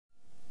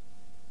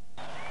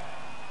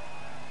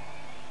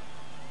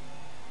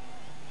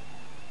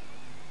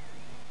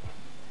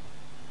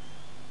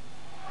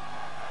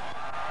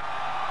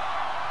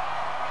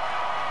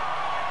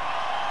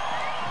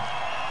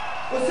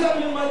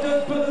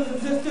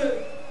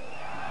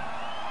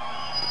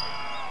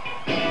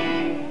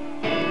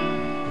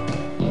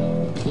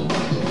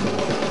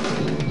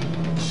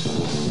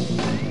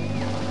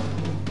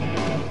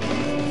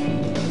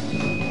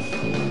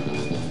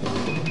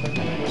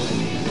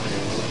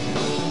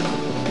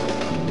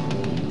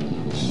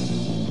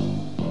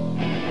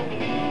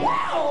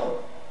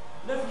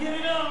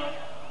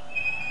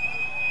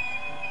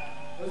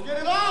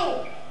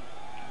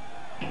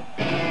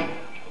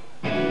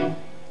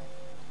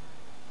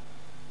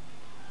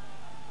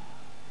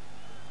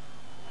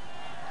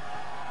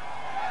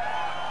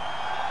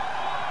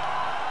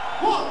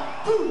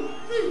2,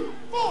 3,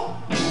 4.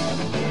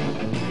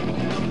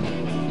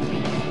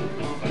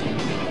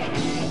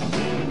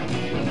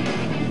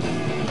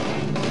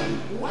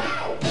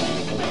 Wow!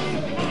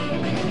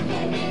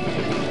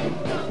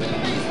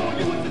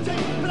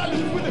 But I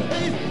lose with the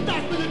haze,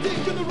 not with the dick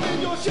to the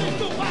radio shake,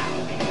 so wow!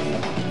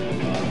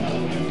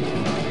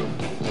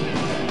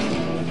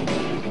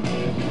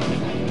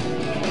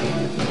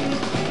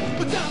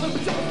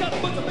 Got a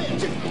bunch of man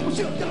chicks, well,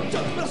 she don't get a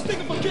jump, but I stick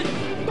up my kid.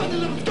 Body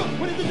little skunk,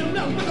 when he did it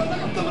around, make her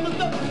like I'm thumbing the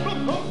stuff.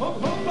 Rum, hum, hum,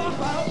 hum, hum,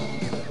 hum.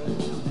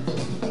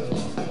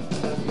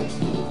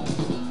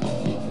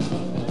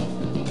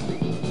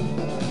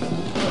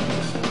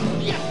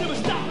 Yes, never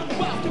stop, never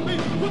watch to me.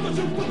 With the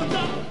shoot, with the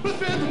top, but it's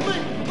fair to me.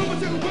 But my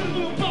chicken, with a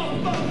little ball,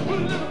 but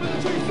it never been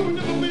a tree, so it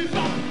never be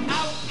back.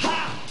 Out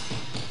high.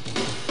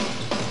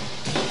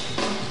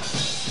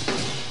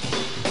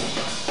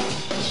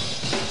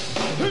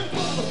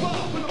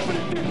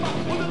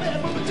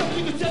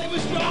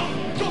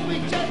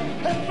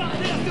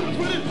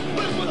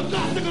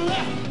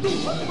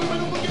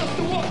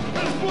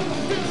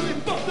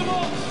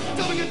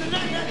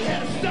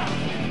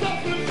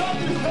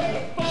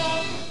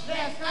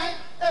 Last night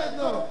and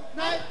the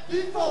night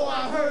before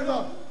I heard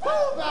a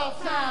move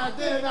outside,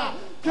 then I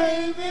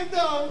came in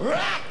the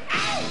rock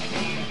out.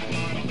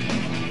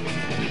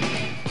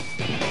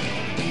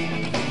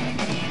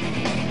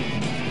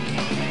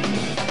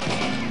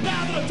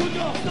 Now that I told you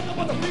something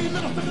about the bees, and I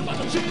something about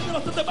the cheese, and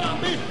I something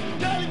about me,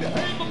 can't even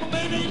hang up a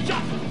man ain't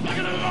shot. Like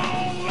it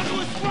along, like it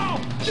was strong.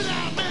 Get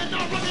out, man,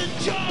 not running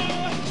joy.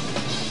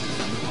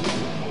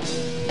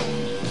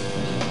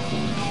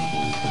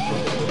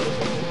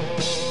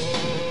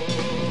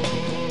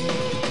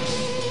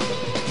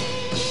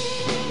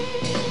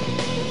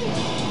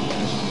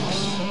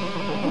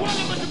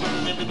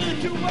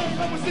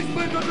 I'm a 6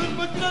 foot running,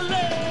 but in L.A.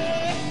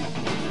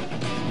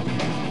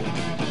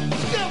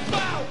 Step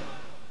out!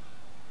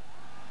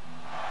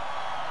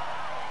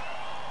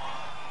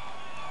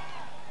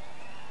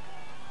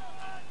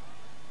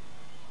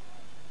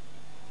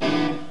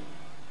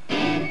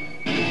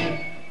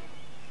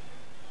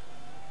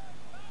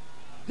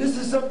 This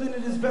is something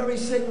that is very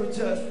sacred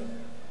to us.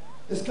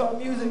 It's called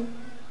music.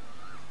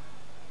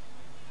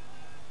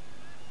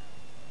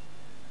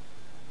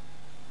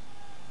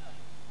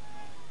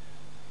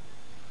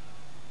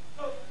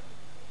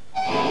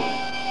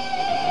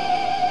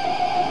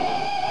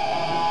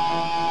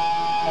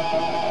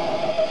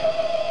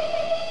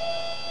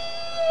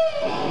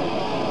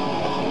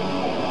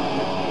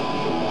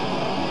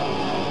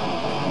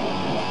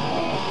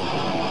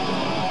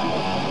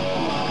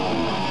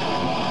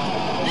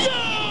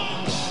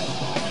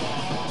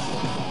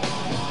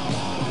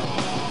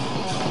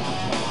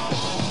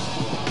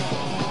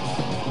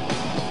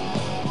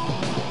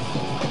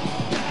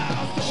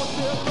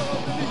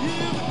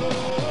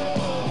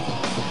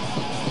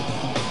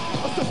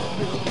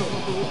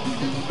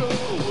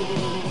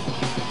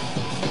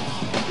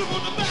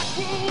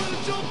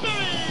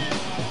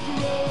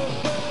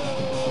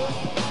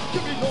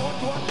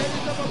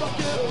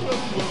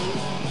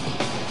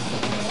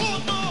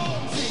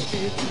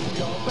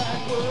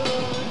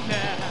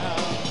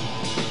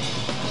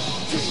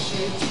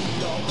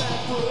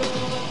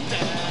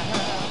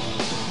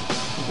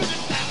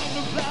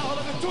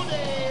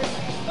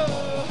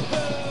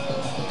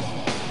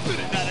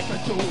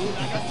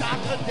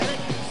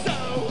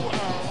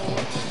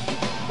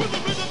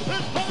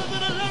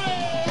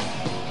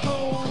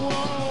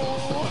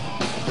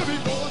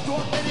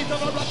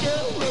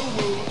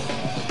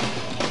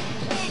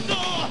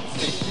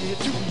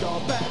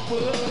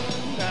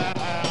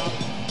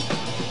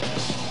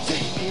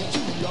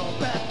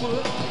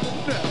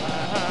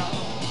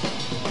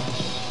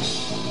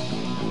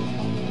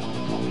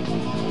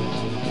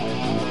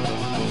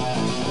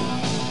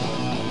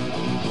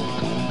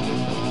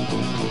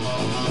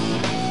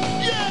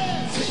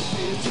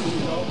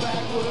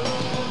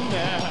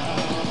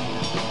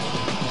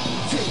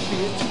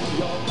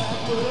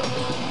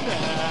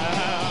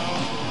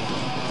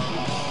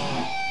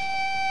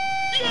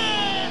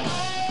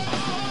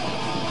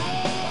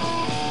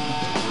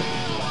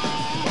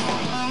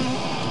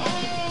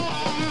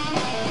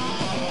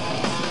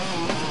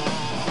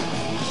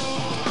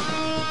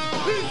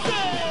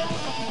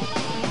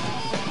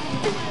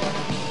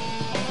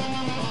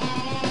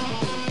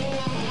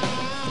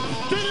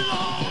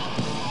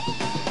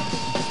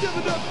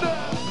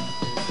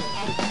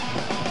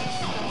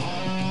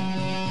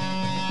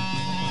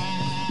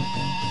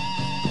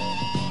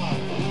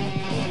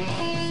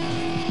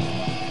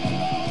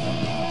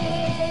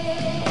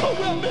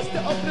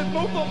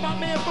 Both of my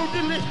man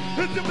Funkadelic,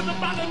 it's in the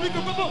bottom, we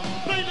can rubber,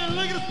 plain and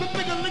lickers, but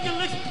bigger licking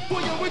licks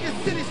for your wicked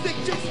city stick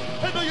chicks.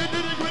 I know you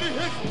didn't gritty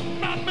hicks.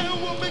 My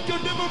man will make your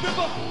dimmer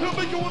river. He'll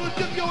make you wanna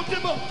dip your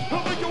dimmer.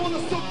 He'll make you wanna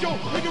soak your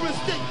rigorous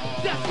stick.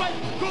 That's right,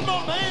 cause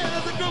my man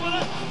is a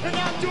governor, and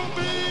I'm to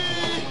be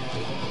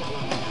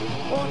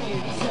on the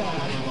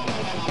inside.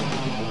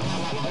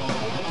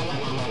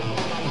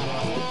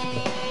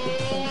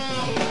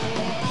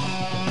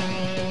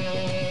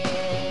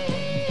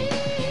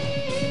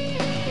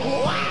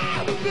 Wow!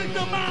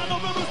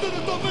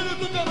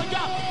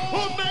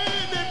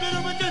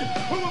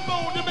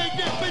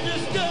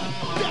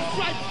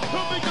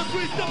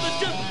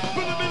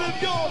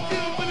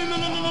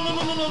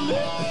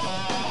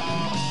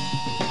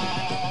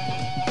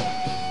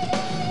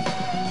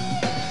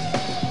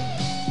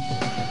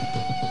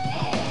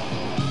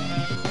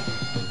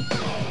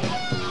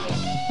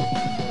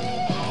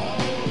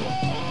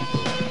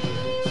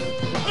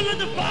 Let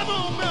the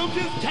farmer milk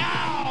his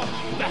cow.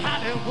 The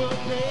Hollywood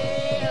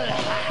man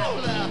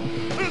howler.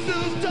 This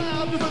is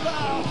time to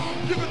survive.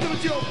 Give it to me,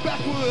 your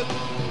backwood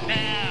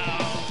now.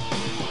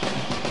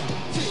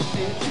 Take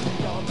me to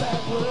your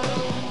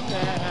backwood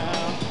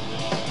now.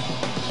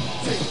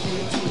 Take me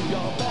to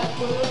your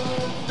backwood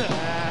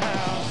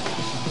now.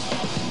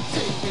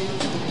 Take me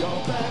to your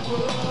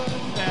backwood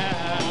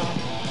now.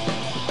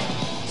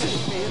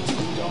 Take me to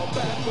your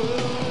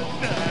backwood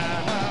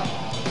now.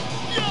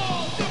 Yo,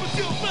 give me to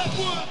your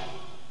backwood.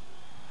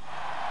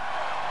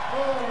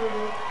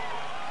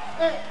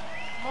 Hey,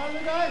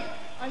 Marley guy,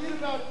 I need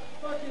about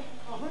fucking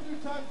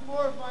 100 times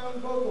more of my own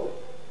vocal.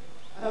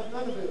 I have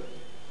none of it.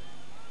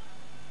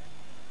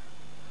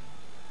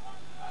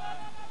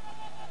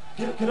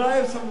 Could I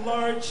have some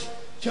large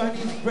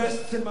Chinese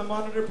breasts in my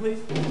monitor, please?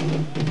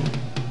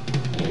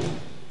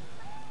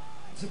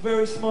 It's a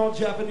very small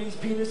Japanese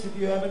penis, if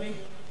you have any.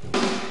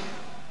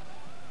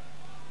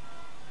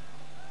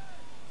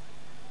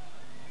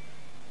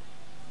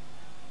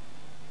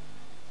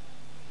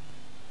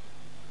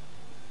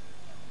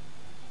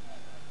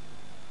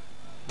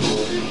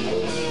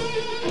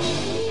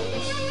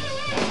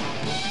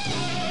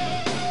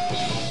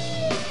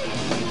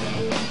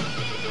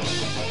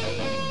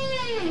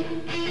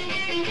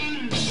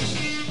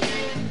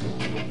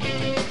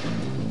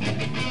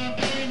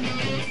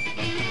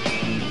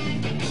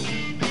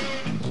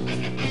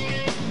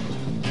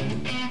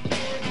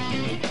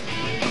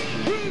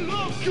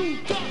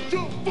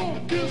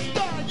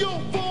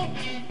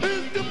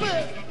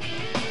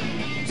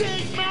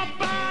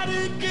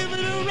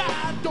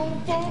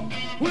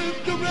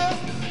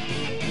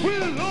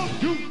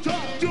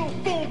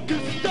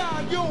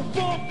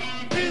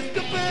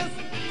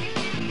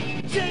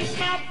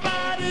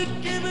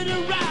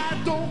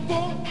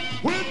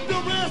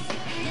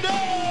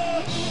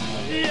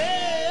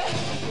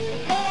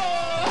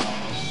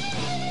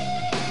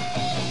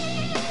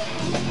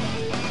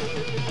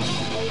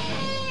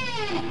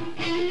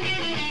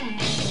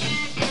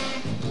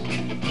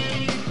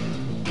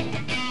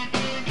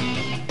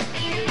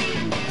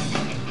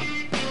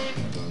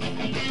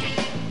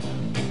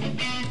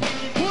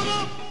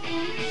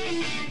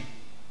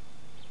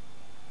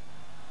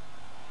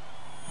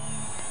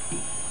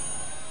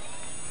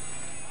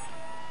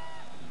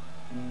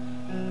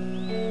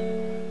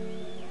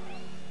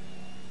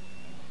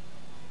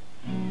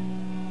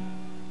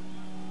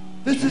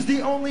 This is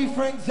the only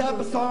Frank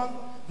Zappa song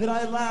that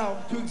I allow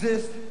to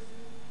exist.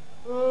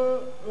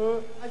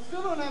 I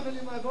still don't have any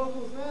of my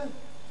vocals, man.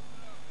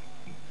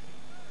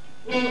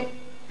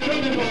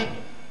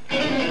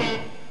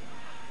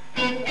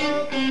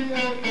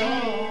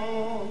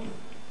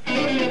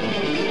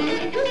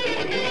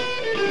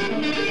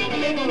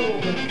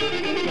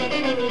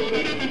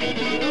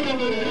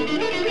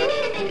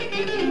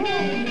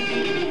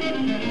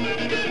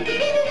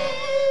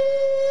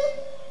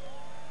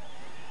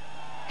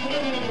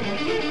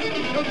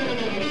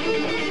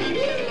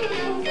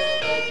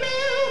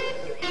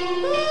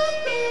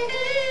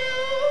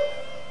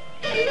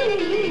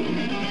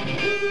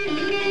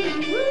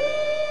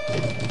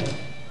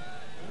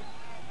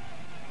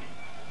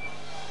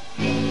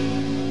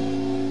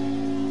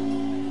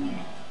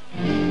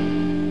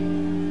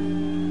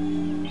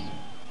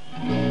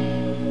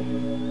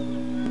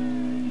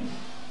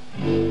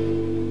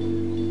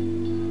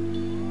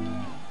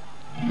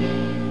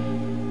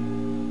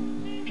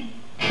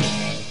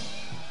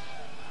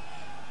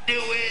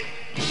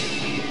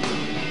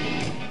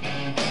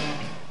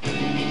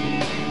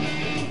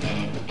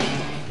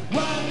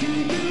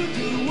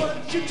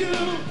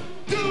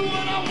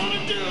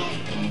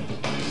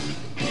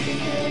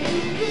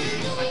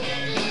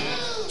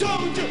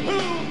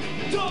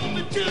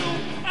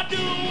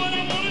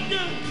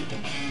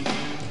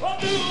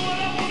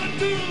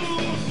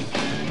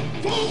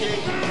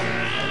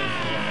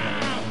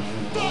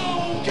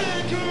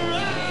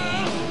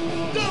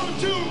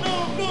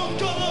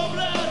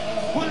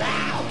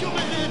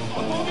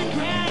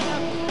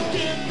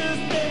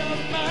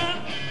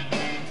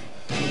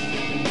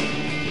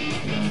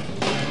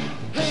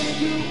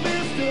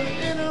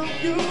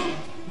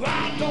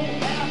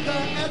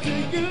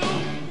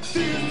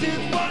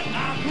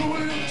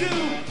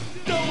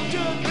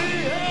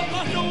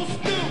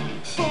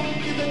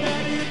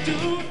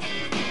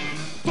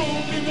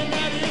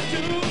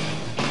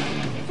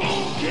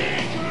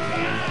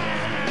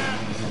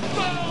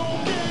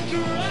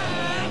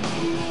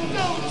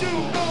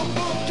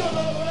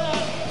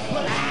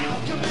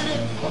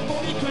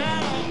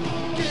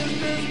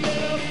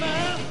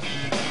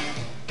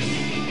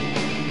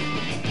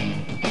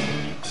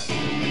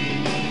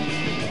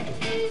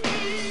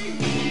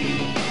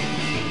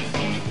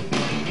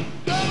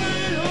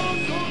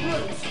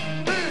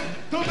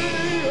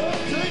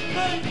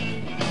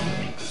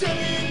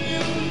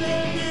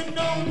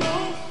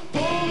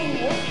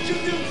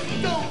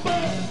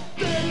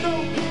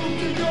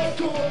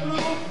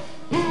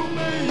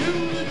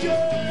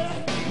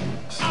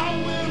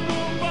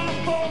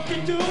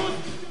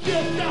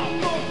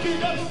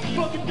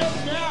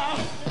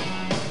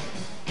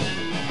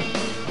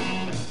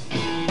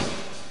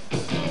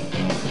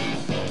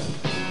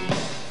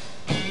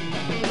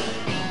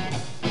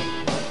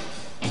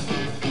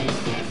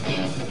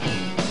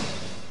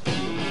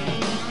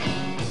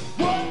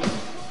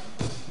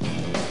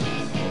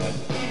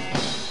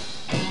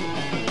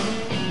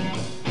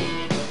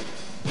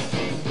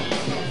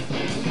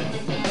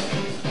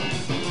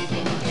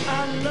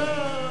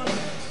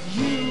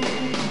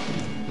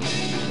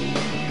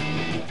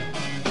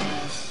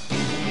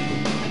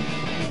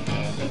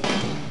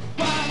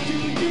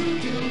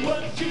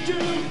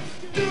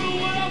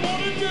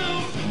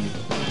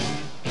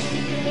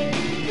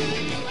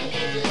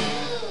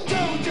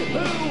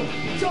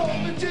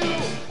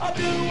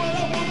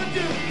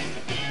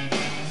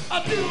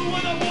 do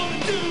what I wanna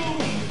do.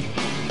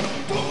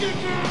 Funky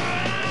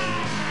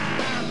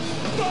crime,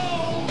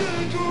 funky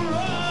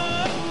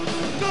crime.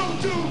 Don't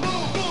do no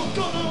more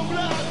gonna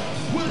blood.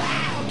 Well, I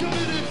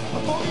committed a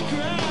funky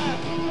crime.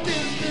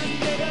 This is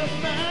state of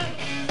mind.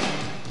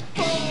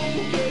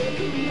 Funky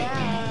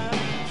crime.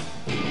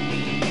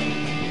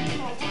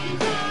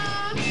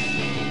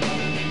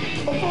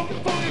 A funky,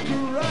 funky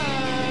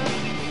crime.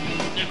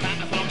 You're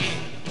kinda funky.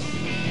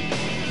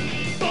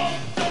 Funk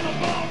to the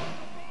bone.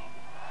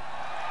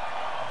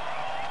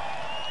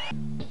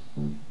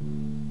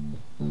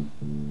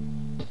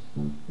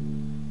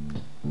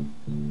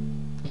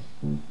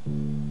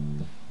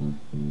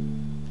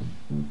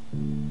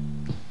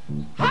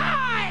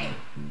 Hi!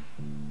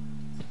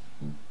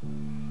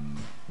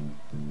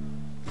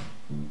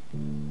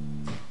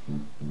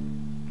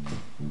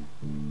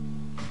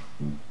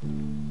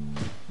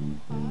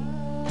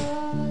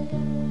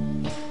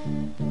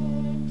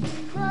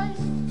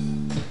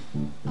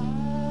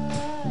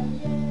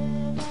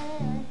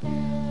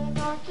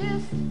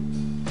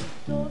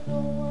 Don't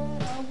know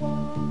what I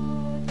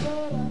want,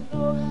 but I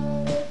know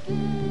how to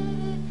get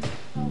it.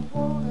 I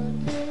wanna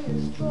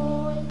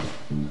destroy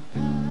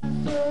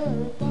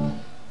passerby,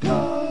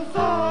 'cause I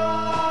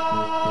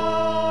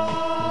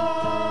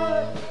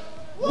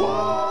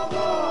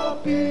wanna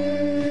be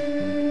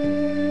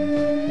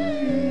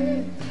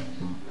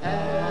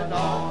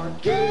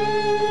anarchy.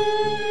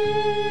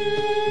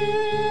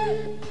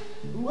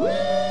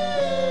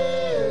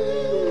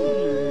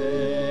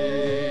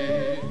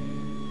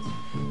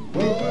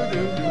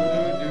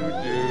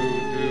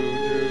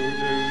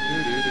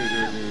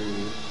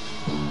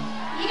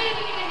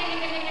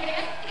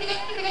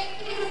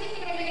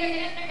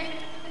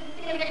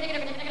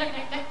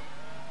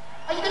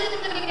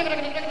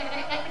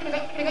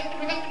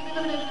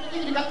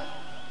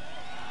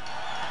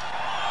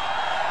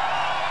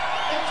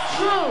 It's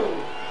true,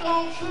 so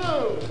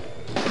true.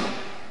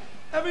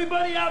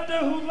 Everybody out there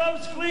who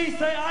loves Flea,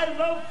 say I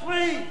love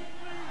Flea.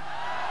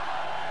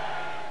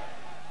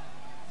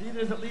 See,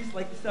 there's at least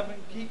like 7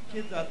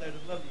 kids out there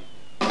that love you.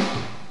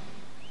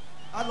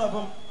 I love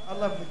them. I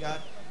love the guy.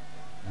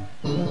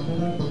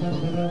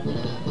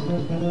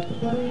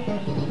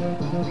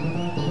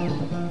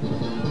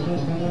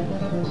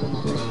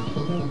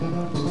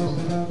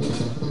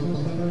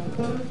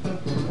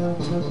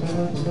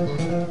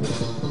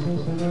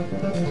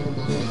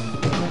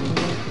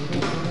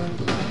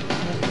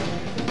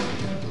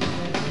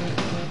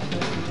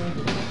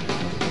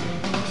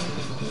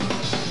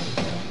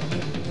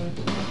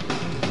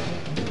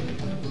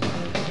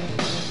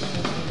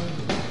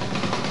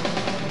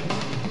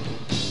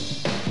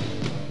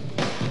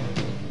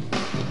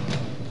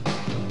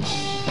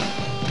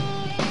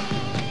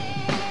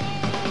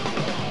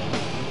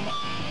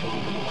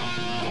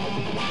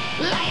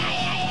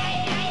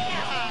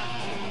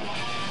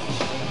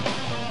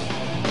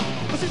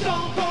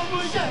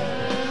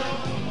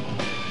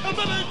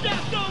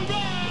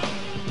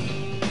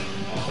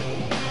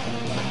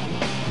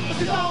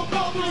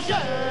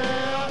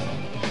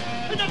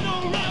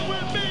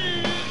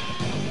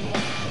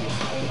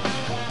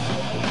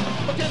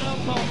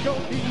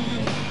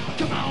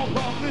 Come on,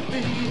 walk with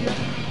me.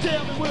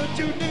 Tell me what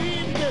you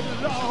need to get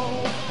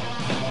along.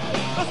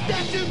 A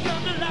statue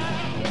come to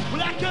life.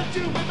 Well, I cut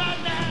you with my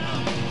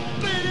knife.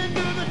 Bleeding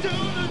through the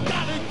tune of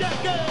Johnny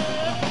Decker.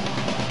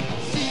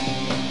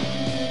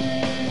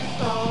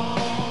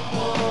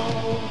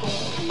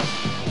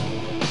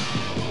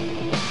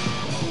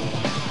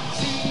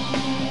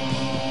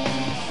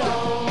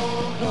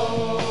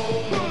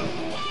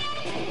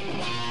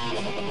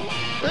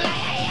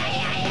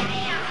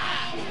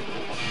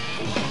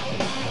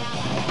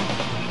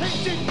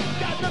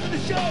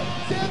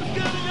 Seven's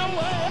good in your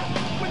way.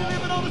 When you're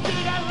living on the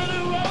city, got a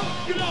little road.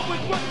 You know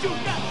with what you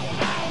got.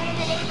 I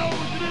wanna know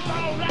that it's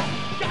alright.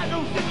 Got no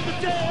sense to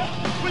tell.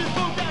 When you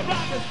smoke that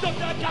rock and stuff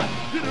that got,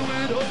 you know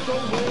it all so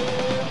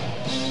well.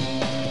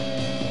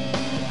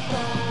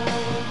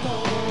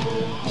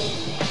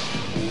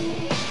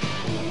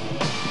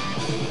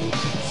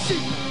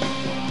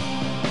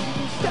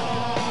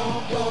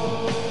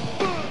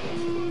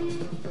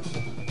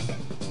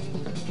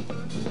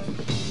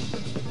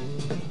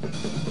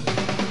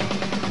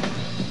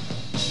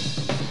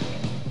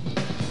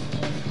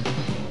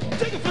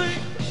 Take a flick.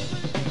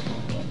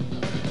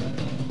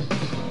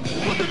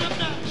 What's it up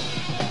now?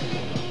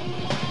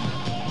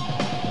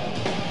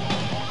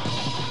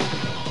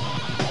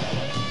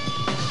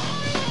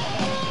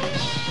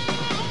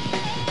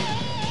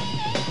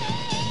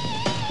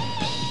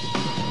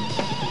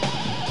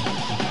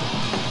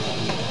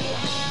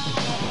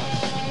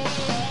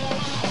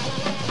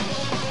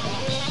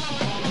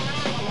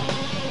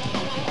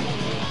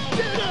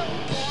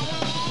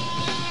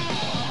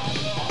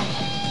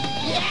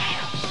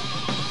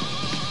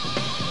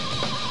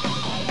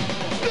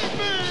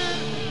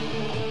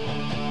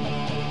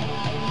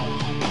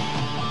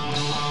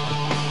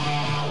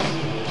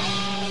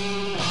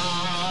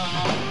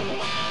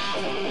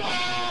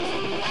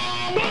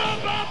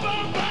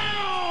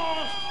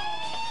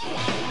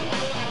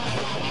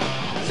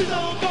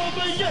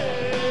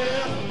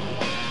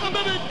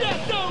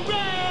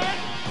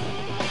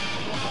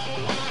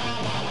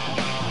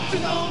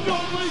 don't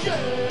wrong with you.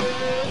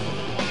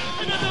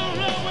 And I don't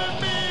wrong with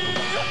me.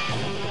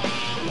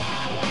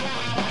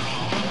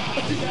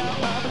 She got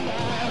my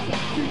life,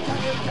 she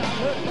tired of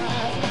her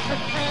life.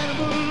 An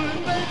animal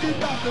made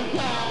it off the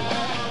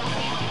ride.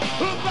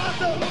 About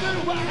the other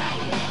wild,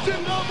 she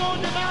no more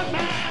than my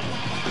mind.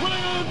 When I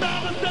go down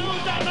the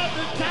stones, I love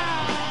the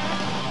time.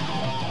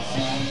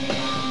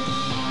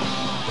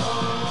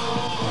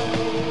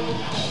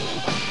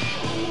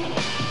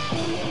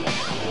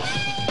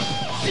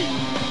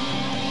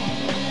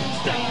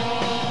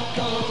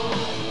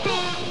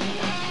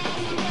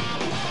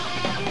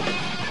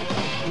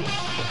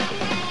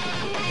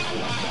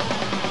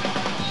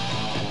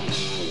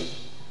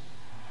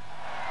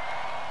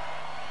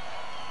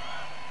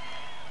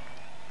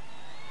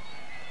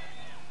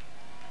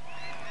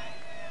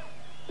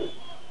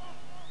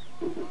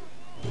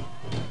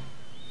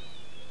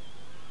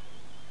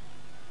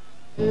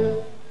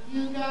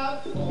 You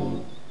got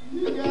fun,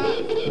 you got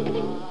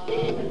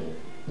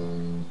fun.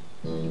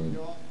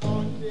 You're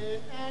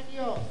haunted and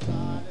you're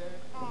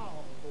silent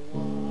all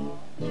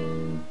the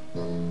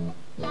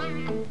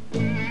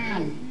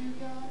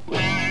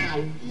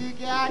while. You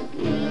got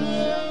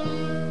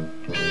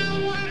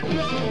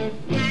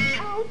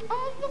out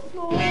on the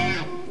floor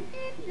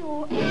in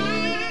your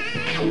eyes.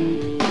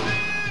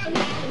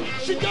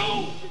 She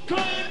don't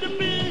claim to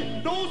be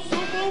no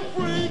super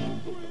freak.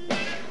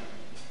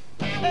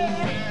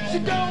 She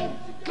don't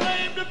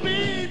claim to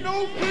be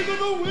no freak of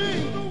the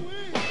week.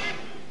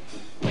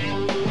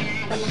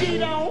 She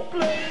don't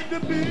claim to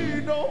be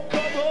no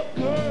cover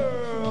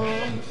girl.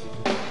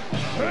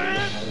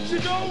 And she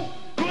don't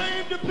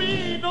claim to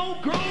be no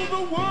girl of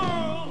the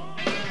world.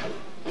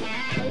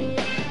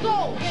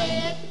 Go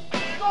ahead,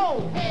 go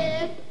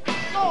ahead,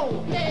 go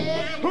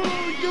ahead. Who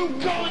you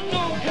calling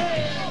go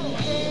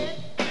ahead?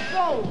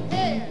 Go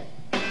ahead,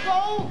 go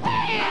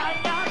ahead. I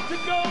got to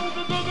go.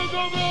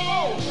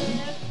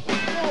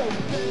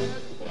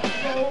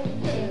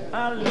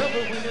 I love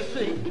it when you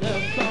sing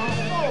that song.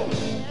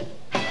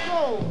 Go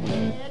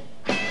ahead,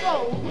 go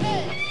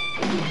ahead.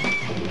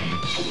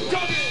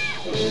 Talk it.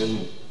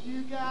 You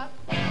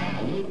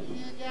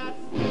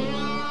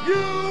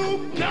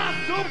got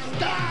some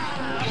style.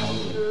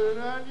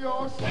 and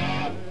you're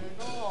styling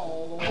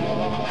all the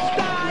while.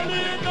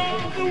 Styling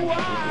all the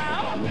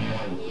while.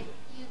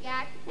 You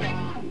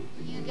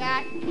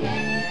got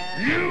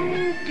You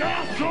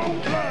got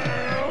some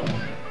style.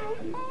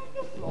 on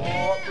the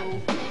floor,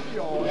 move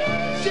your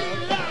ass. She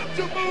likes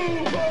to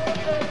move her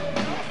ass.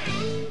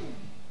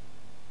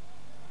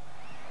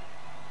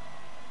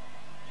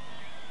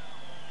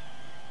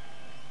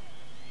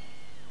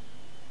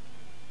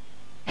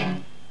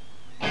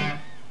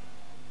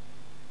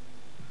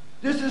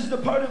 This is the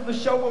part of the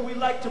show where we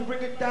like to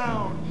bring it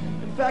down.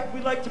 In fact,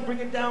 we like to bring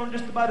it down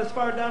just about as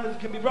far down as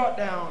it can be brought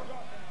down.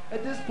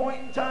 At this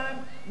point in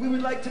time, we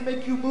would like to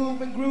make you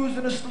move and groove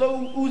in a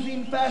slow,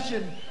 oozing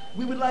fashion.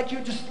 We would like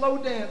you to slow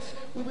dance.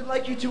 We would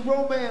like you to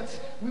romance.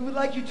 We would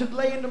like you to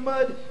lay in the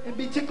mud and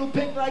be tickled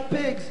pink like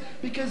pigs,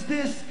 because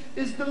this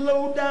is the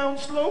low down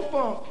slow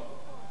funk.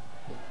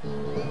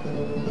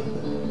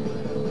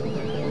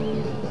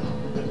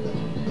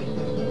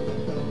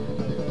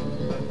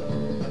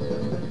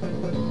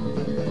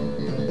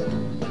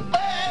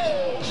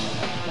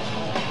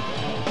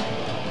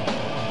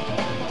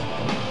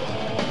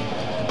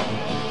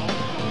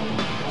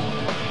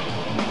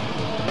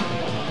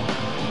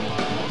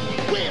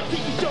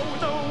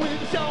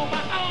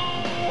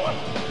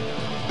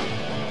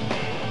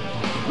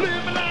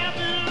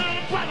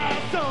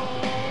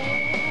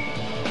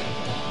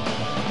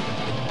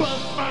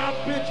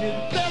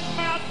 That's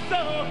my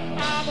soul.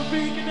 I'm a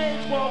freaking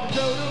age walking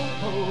total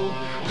pole.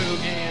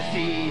 Look and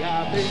see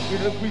how big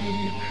it'll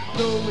breathe.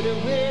 Nobody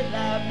will I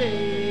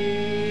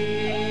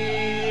made.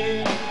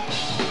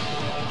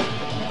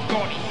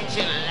 Gonna hit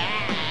you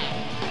alive.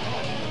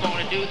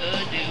 Gonna do the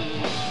do.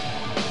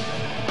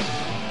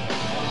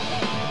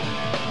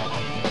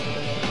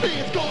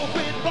 It's gonna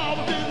fit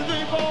problems in the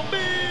thing for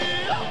me.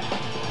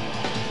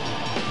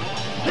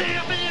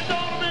 Hear me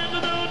talking into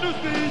the new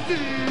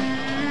species.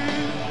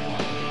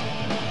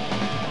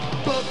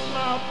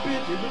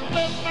 Bitches,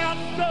 that's my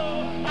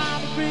soul.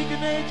 I'm a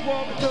freaking age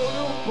walking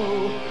total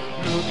fool.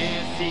 Look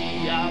and see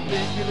how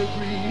big you'll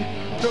agree.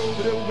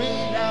 Nobody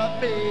will out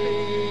me.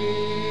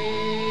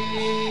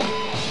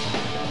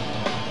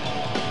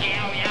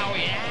 Yow, yow,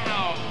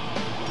 yow.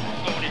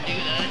 Gonna do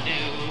the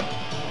do.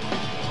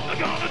 I'm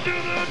gonna do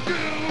the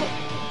do.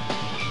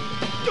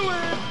 Do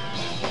it.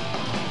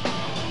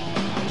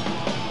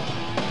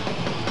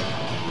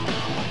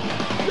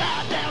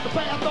 Ride down the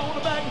path on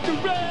the back of the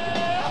rail.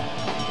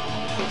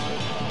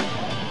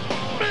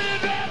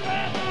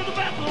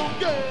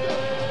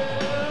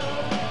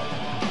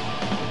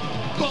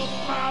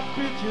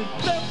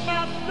 That's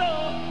my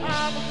soul.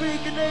 I'm a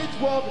freaking age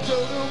walking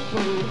total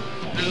fool.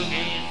 Look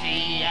and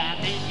see how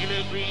big you'll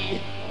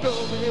agree.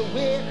 Nobody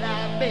will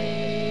like me.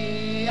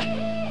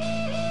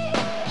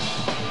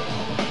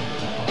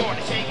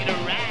 Gonna take it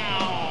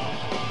around.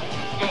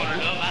 Gonna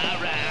love my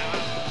round.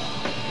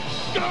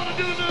 Gonna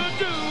do the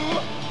do.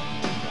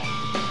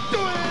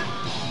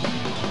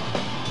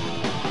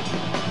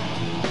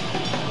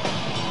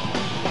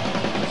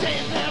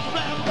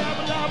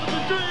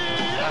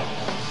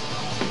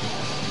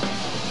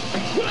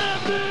 Well,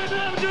 I've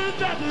been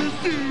just at the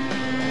sea.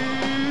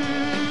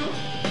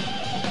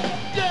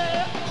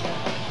 Yeah,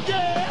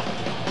 yeah,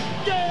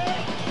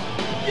 yeah,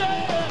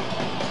 yeah.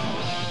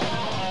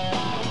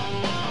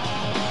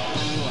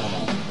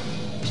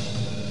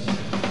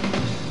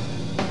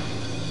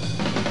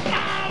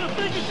 I don't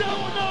think you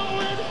don't know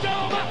where to go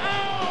my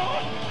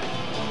own.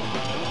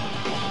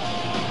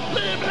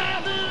 Live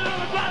life in the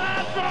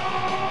twilight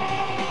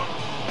zone.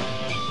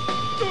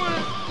 Do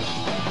it.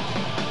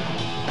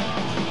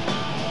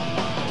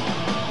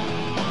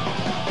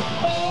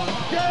 Oh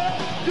yeah,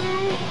 you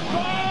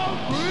are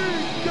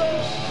free,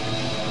 girl.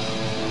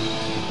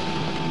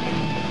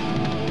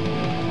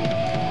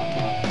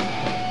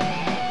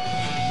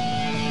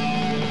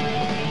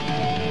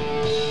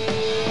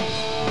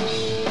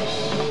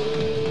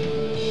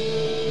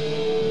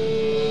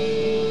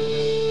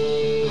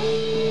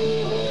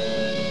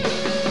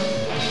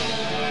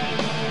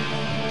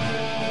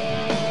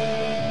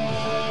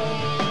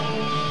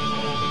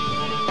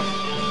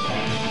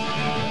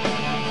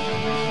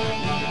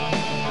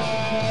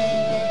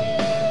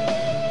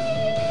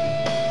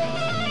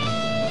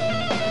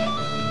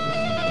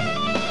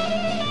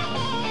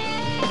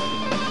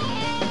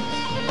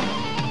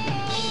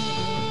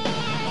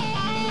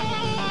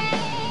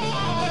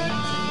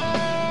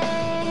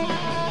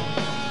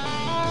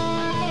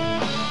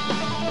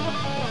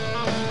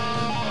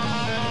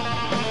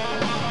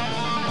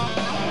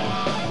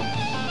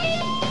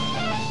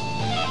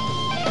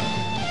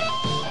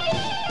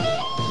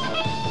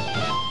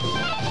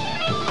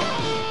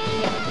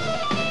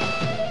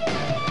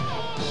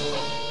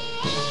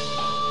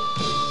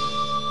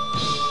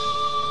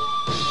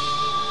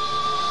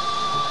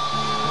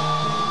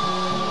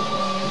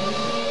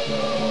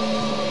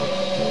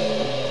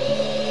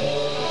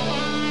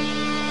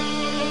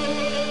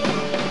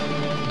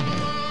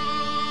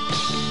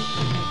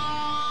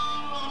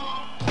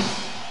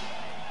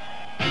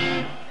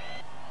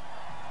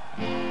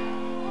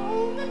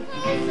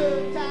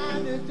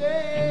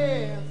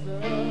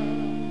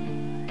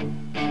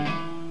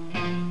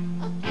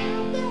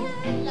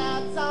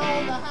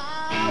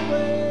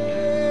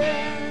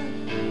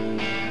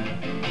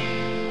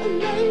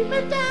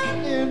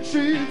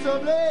 Streets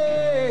of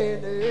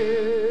lady,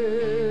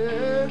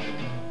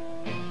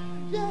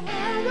 you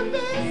had a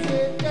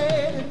busy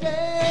day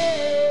today.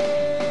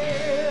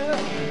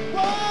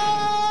 Whoa,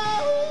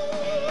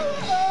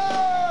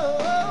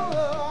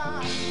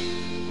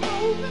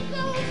 hold me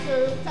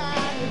closer,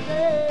 tiny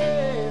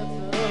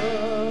dancer.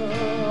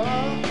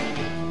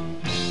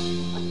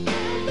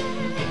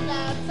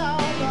 Lights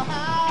on the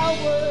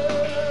highway.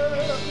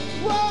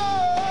 Whoa,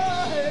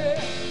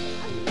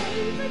 I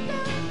lay me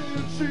down in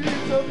the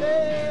streets of lady.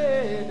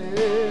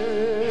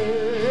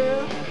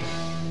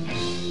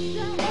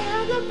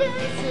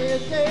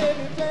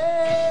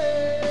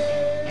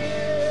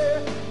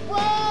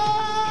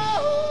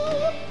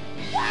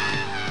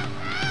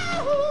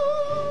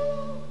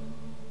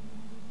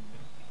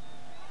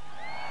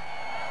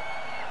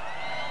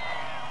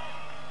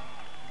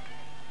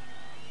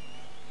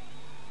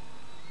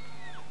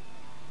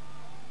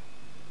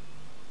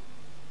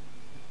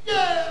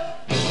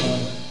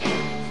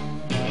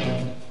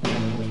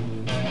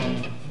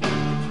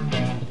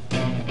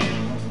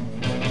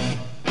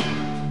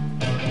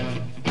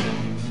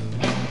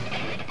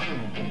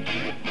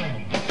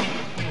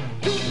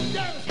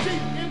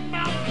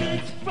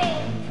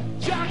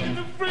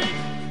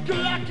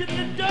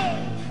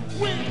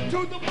 To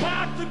the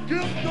park to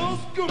get those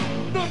good.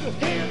 Another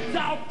hands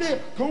out there,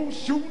 go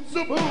shoot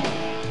some who.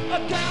 A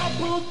cow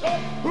pulls up,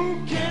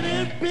 who can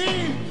it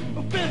be?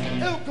 A fist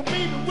El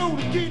Camino, roll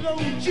a kilo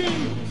G.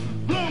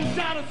 Blows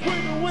out a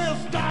swinging wheel,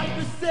 started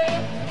to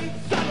sell.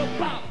 It's all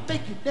about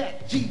making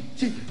that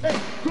GGA.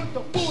 Put the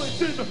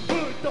boys in the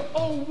hood, the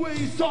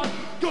always hot.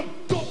 Come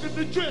talking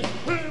the dress,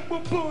 and we'll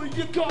pull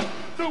your car.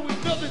 No,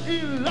 it's nothing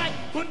in life,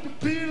 but to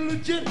be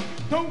legit.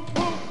 Don't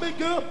pump me,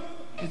 girl,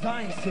 cause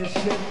I ain't said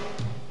shit.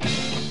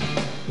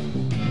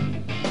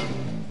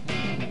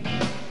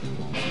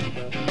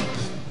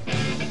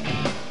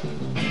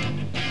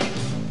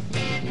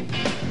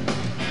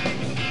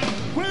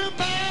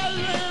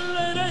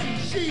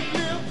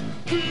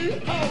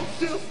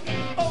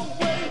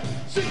 Away,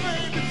 she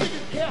made me sing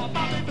it, yeah,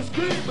 my baby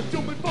screamed, but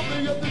you me from the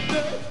other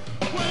day.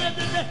 When in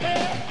the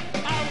hair,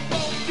 I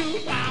want to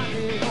ride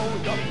it on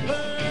your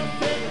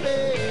perfect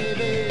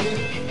baby.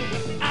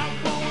 I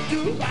want to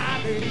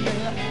ride it,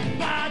 yeah,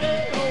 ride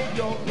it on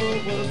your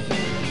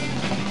perfect.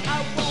 I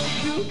want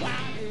to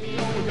ride it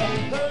on your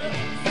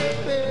perfect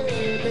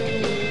baby.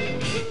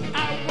 I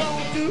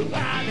want to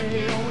ride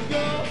it on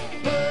your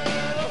perfect.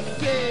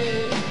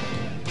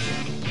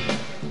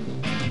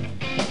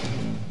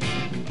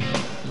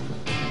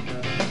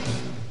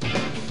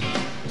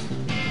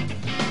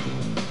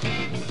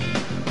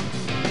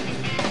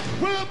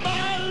 Well,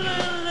 my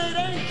little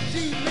lady,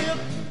 she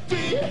lived 3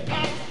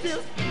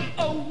 houses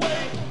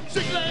away.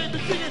 She claimed to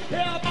sing it,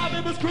 yeah, my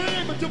baby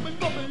screaming to me,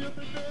 from me up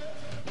in there.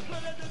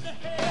 Put it in the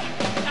hair.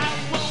 I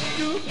want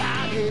to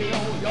ride it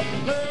on your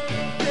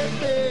birthday,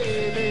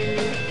 baby.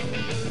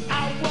 I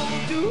want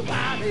to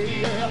ride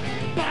party, yeah.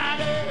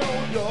 Party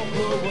on your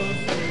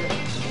pussy.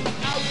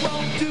 I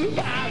want to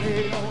party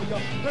on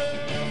your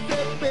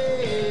pussy,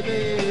 baby.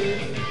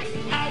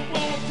 I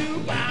want to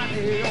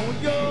party on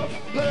your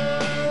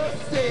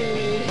pussy.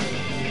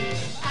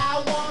 I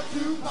want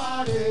to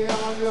party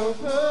on your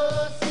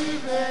pussy,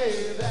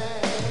 baby.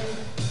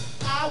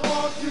 I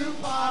want to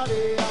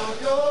party on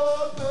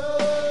your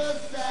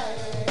pussy.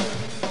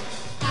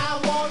 I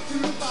want to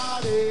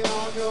party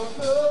on your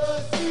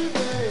pussy,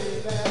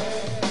 baby.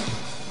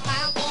 I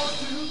want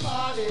to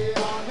party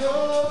on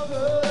your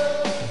pussy.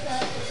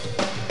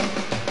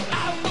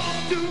 I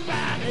want to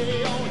party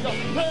on your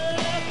pussy,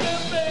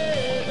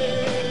 baby.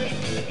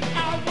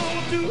 I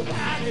want to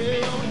party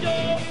on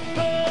your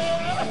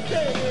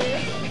pussy.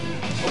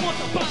 I want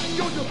to party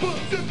on your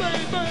pussy,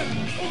 baby.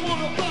 I want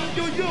to party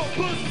on your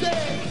pussy.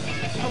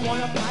 I want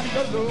to party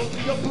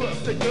on your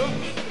pussy, girl.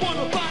 Want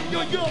to party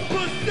on your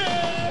pussy.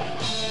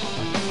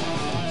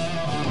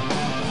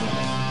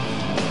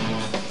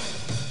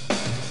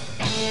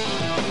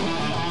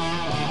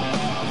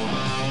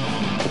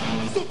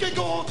 So get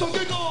on, so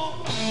get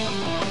on.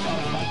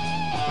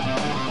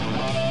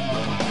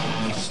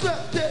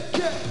 Slap that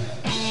cat.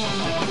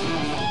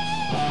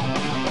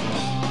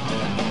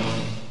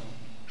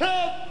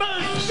 Have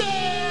mercy.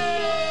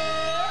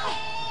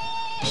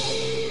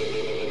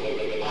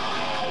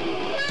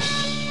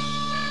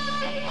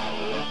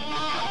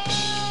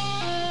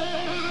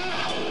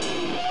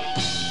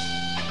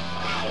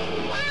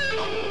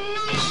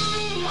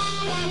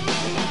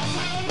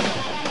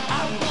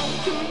 I want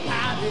to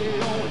party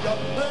on your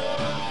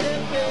birthday,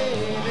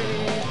 baby.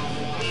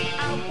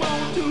 I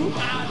want to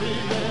party,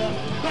 yeah.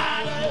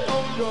 Party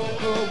on your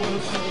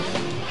birthday.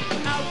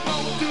 I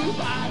want to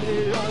party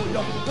on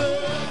your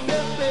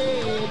birthday,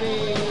 baby.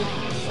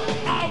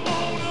 I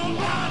want to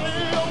party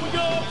on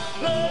your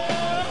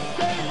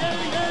birthday, yeah,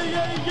 yeah,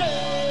 yeah,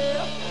 yeah.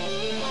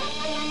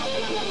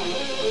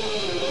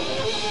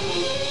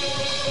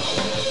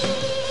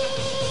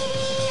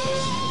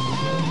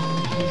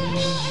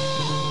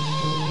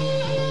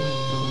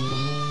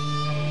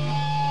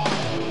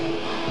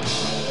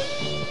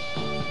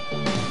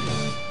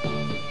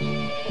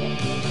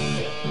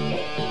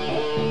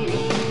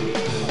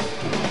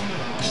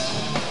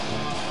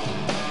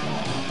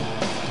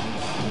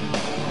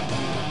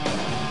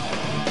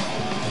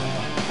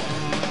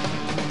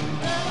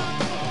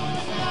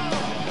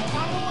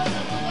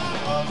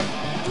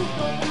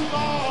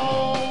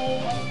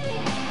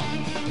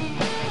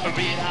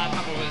 Red hot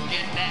mama was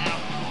getting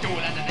down. Don't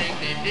let the things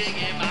they dig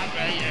in my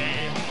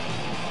grave.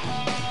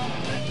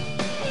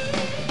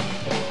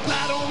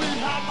 Ride on with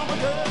hot mama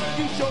girl,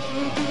 you sure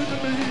look good to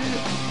me.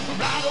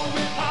 Ride on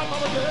with hot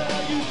mama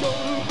girl, you sure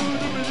look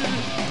good to me.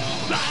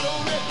 Ride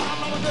on with hot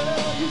mama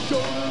girl, you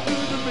sure look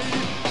good to me.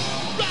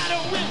 Ride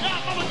on with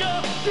hot mama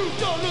girl, you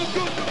sure look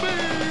good to me.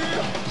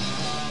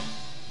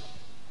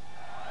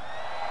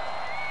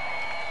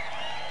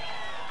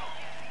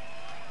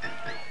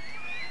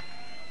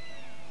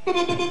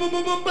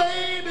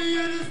 Baby,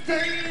 you just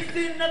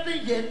tasted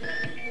nothing yet.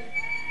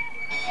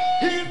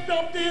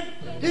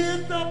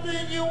 Here's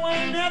something you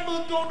ain't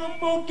never gonna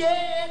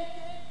forget.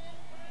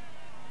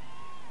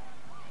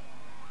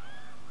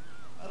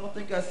 I don't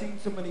think I've seen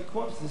so many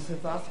corpses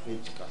since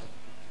Auschwitz.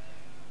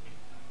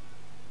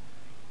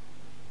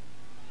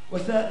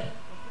 What's that?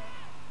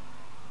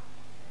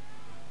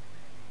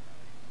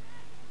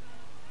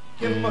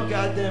 Give him a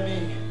goddamn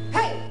E.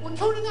 Hey, we're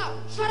tuning up.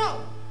 Shut up.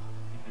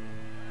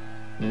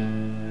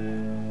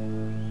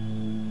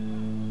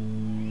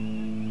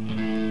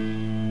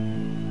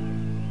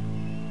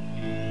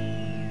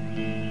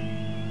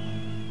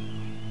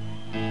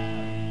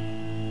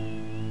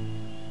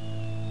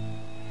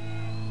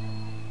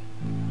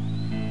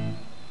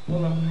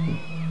 Hold on.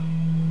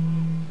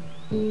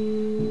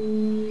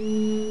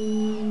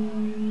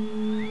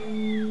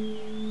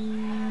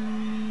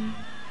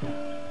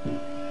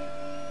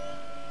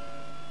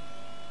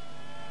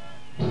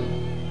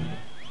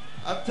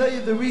 I'll tell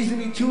you the reason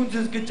he tunes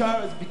his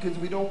guitar is because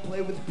we don't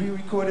play with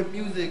pre-recorded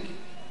music.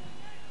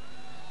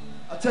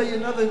 I'll tell you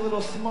another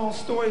little small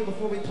story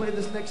before we play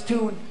this next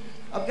tune.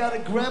 I've got a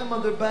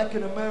grandmother back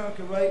in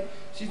America, right?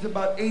 She's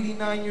about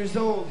 89 years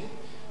old.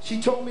 She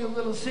told me a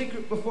little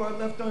secret before I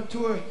left on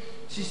tour.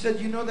 She said,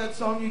 you know that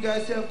song you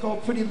guys have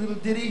called Pretty Little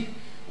Ditty?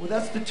 Well,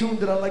 that's the tune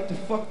that I like to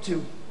fuck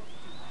to.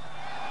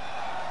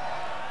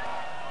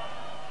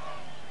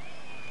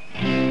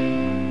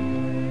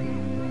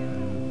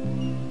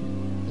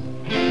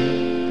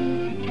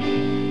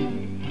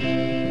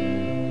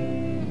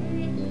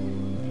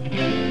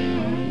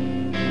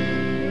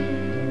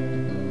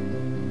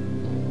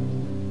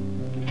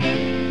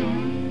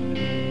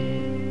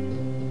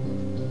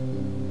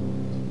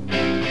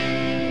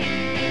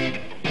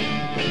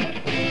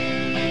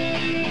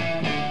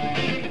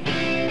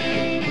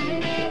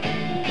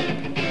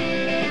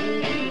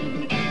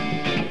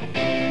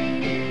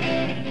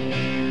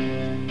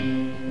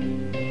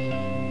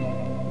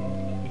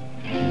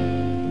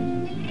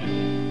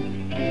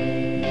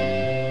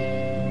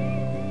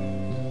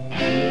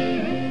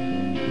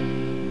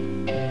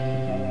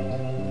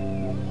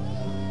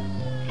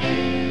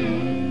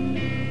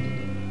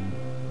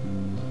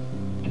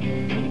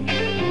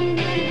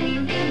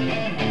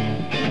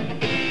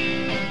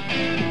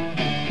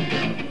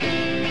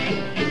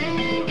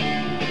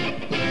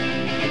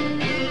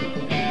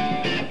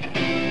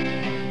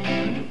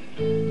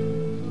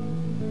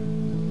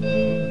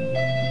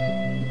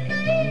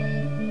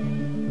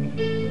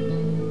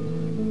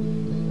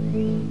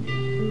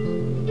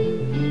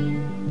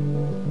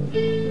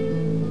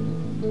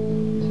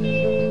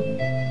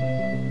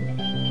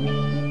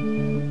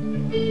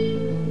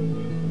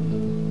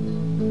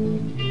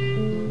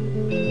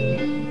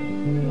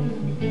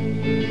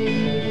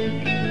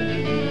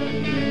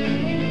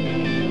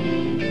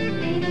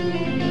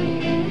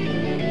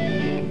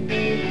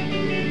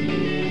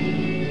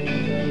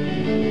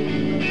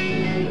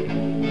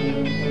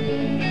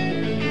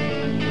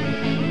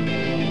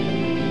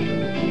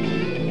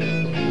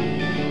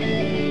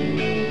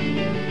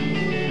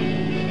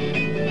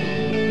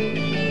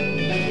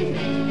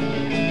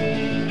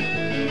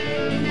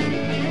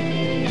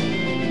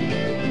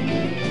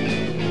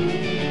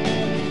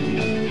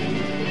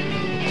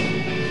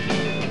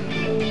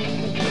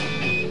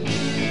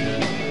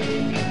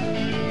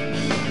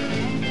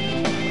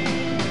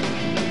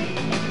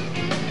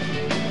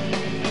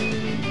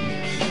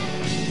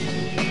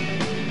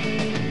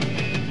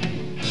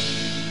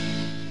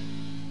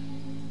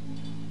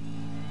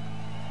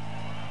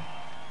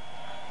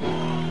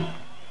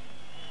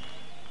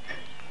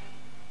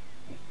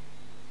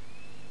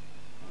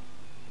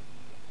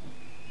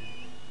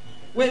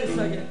 Wait a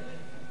second.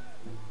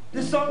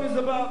 This song is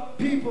about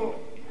people,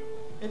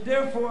 and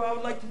therefore I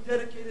would like to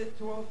dedicate it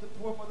to all the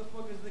poor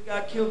motherfuckers that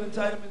got killed in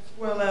Tiananmen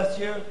Square last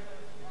year,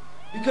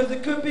 because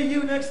it could be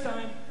you next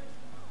time.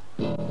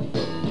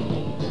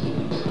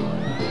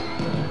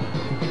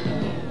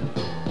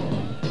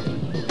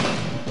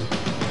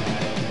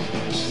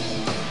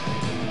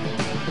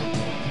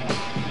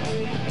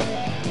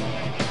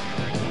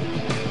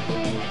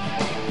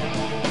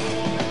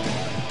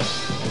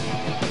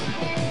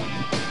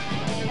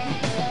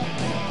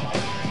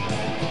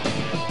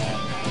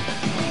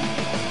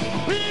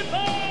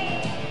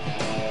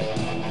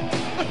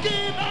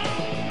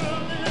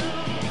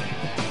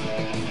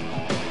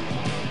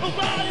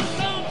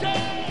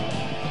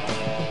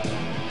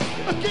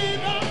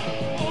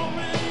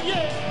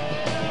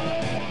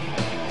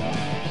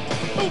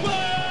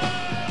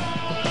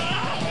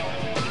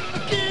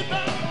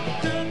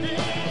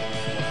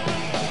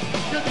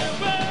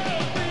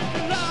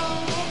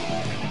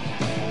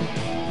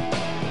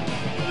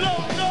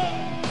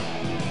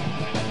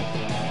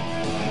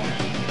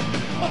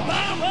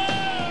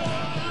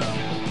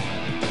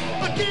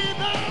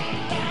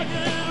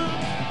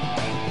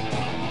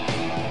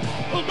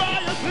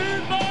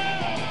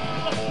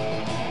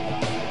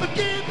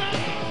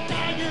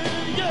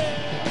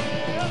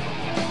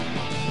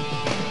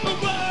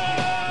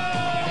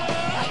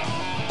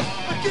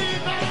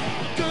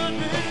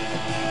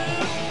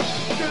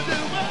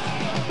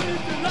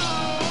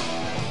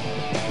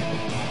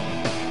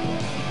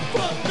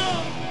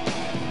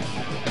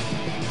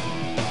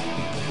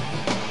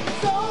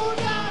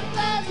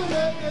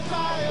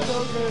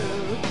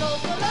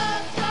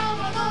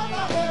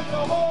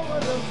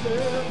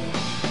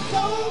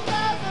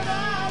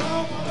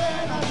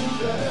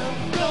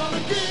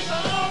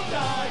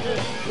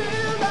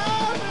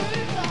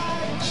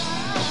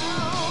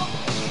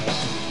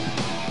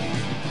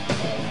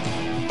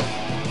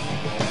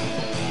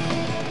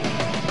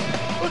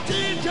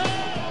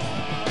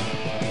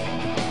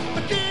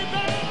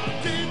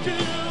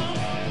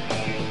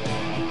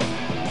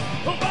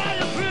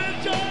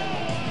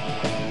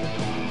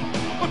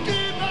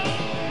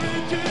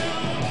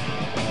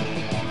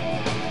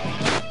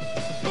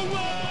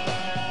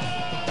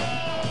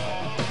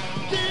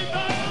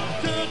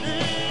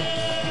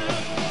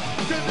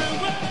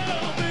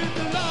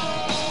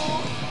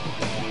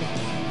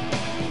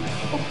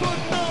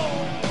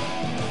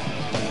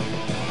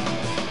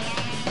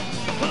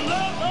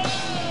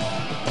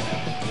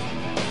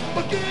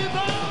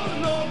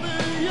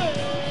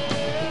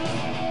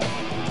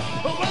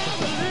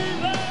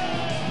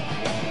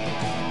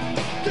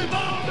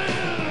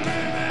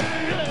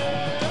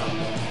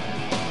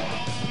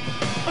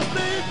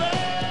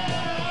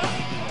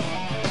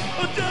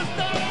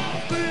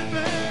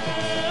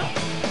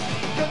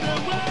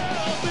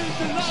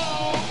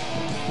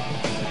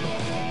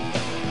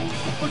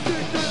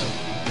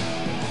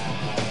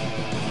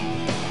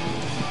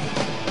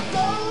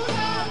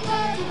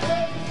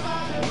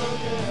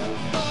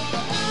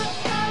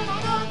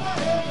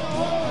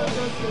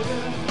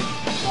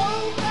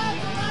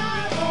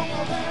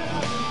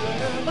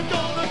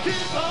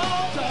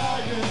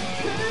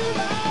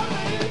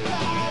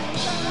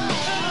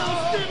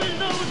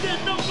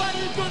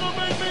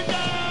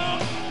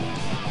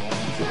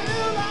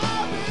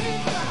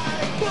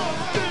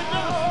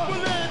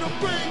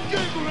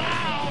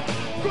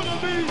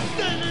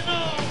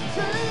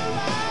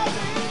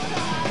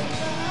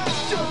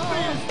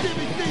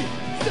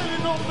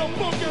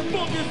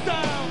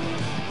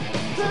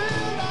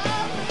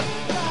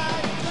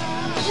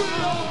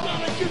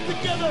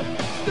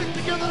 Stick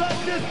together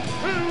like this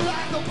and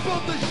rise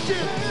above the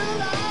shit.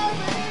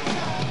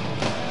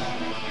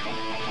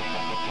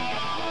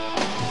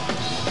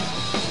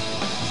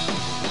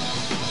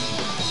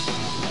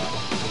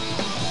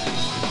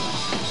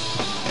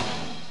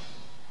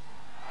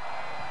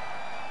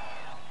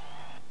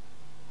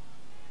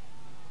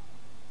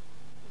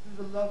 This is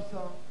a love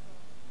song.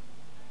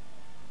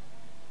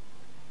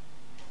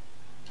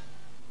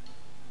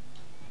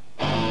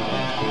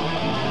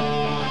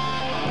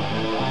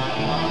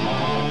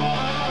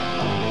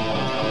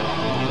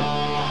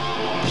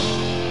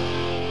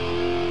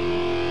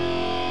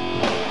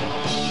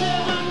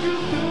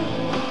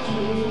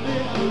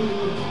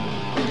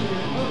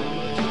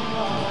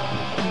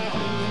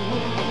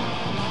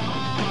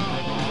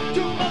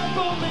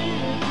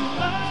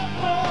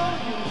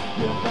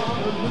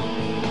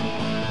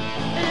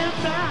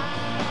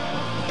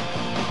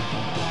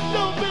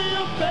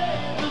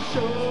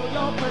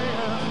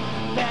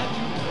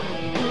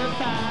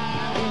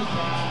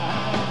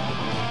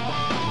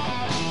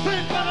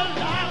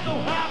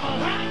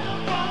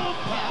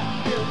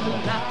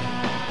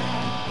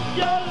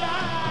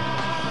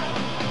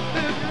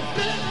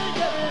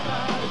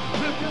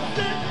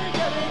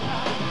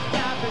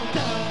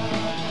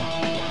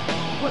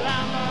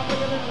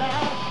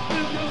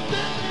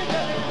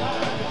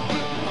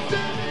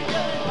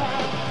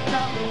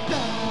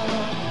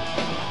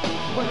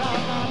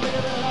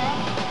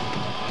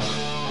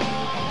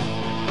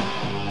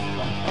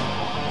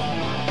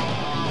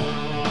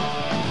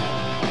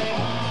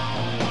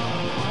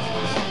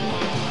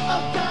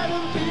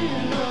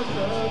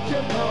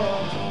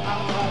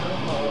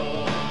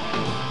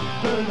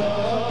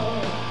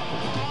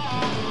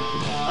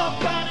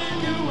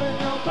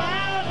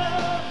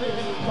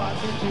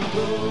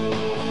 go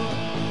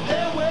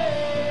their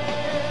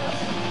way.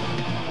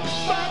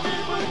 My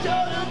people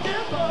just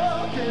give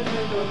up and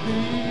it'll be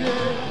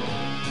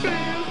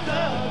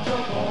such a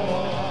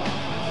war.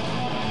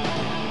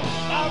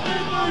 I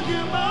remember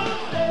you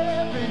most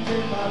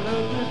everything I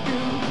love to do.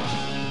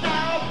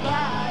 Now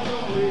by the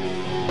way,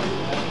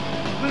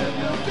 if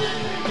you see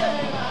me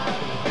getting high,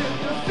 if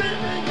you see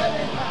me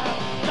getting high,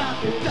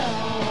 knock it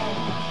down.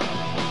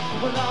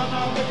 Well, I'm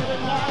not making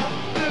it high.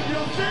 If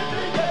you see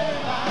me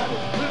getting high,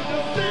 if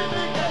you see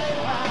me getting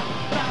high,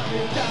 knock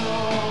it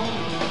down.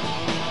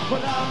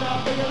 Well, I'm not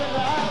making it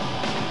high.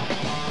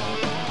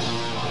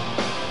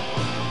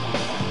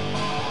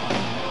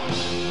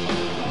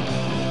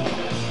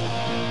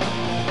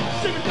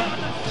 Sing it down.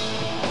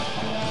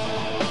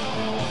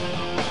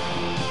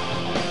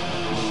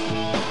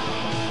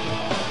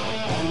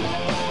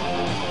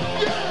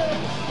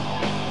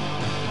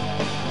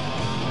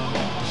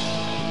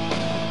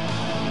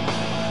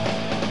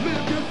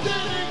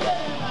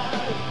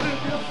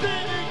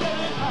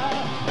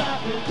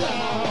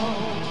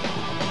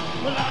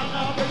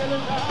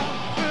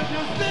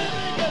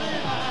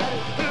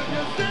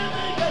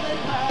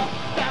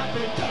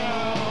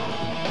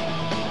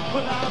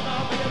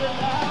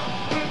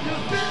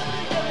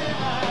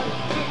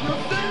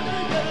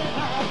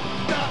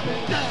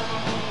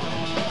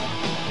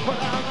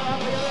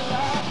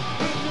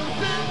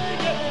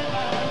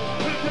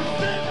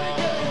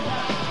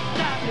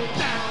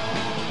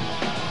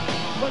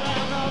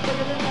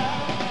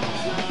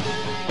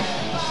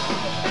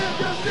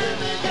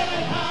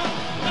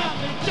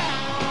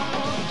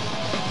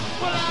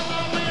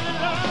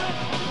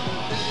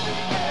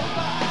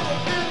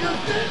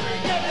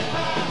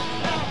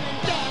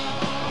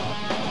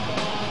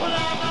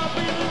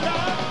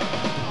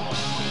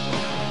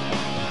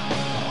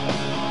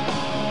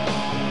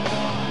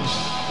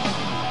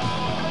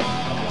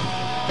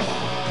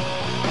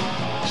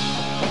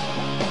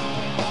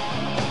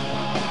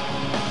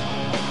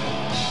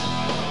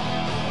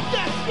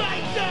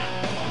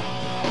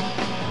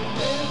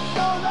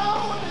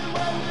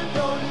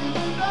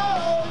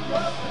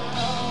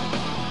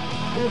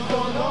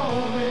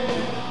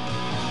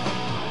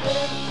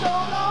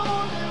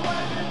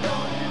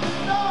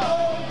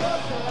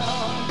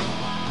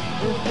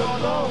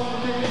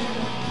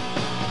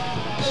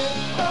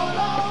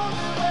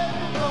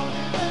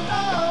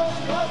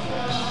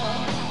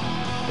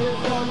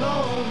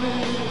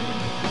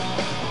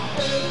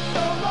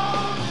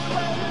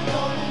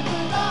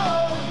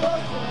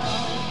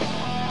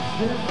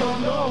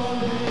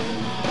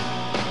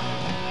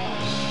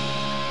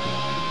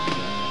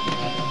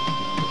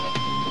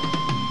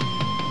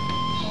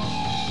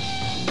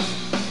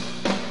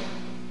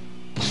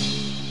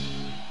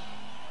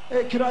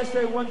 Hey, could I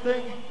say one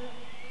thing?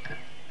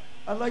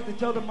 I'd like to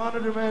tell the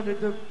monitor man that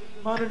the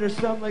monitors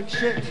sound like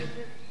shit.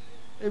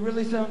 They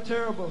really sound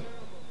terrible.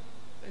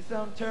 They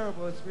sound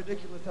terrible. It's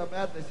ridiculous how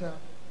bad they sound.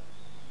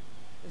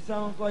 It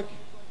sounds like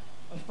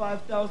a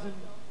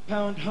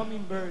 5,000-pound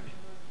hummingbird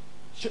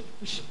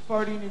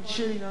farting and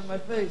shitting on my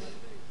face.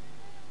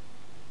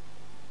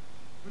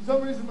 For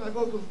some reason, my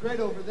vocal's great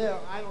over there.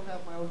 I don't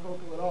have my own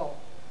vocal at all.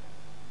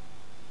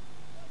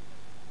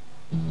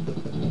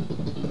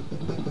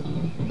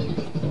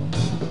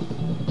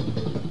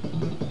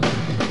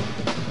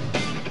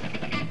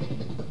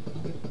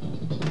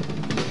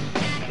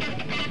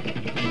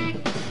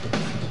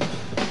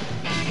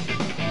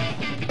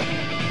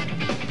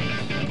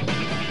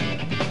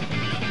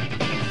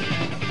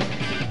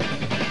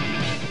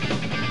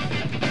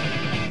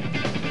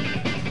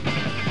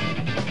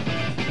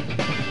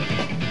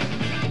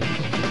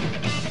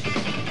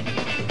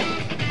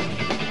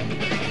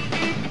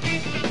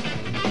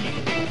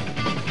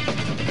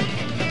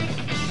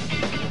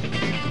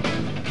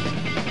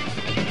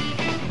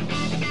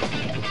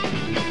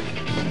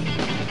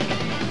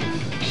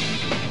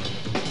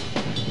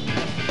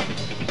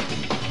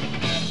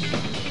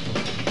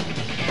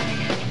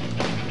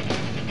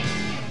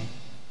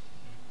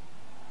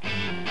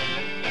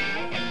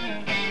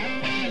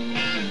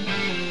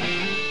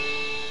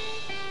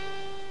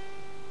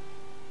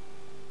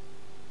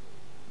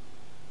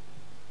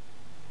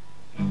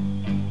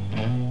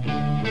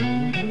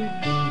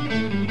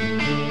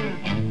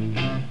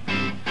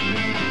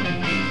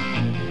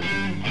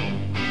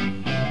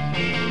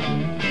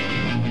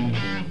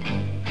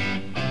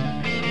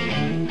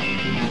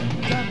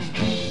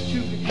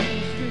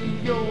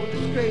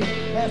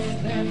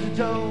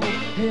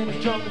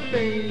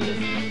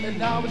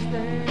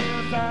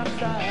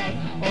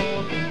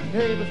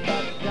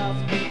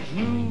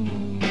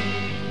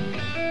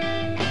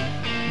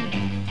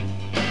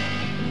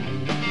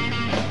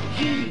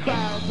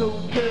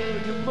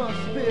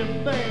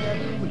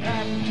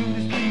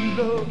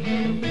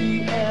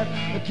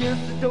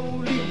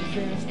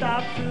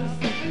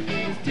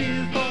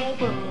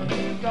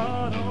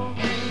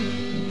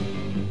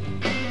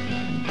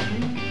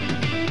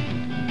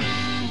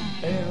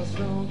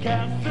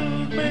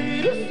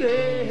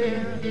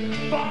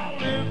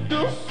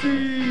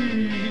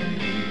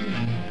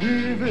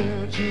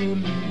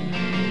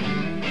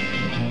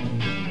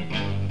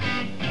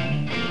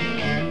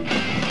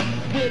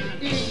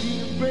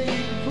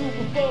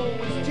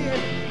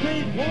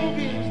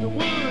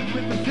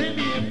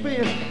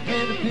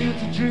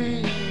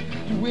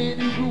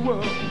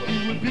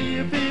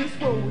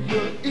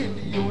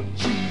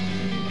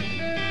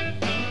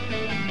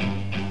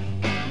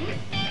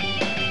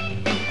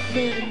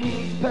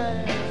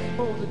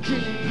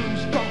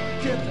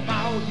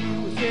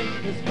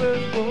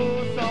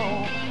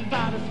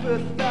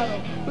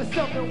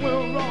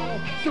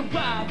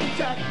 survived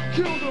attack,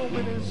 killed him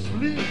in his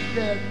sleep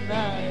that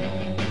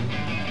night.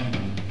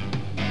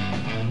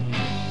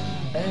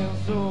 And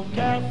so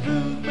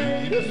castles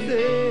made a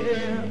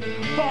stand,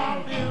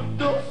 fall in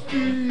the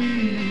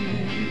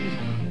street,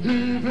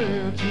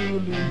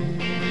 eventually.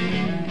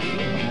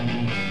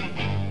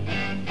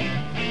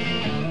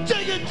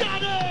 Take it,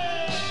 Johnny!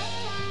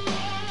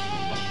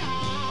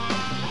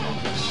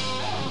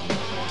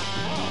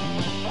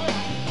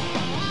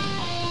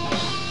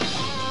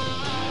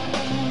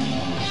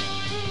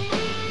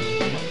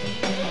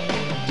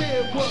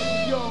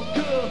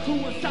 Who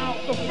was out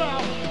the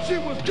foul. She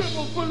was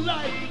crippled for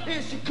life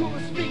and she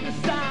couldn't speak a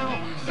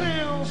sound.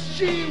 And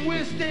she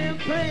wished in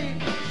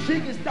pain she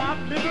could stop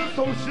living,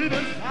 so she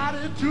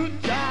decided to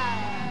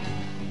die.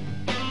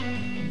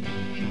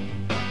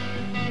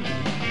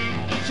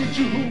 She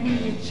drew her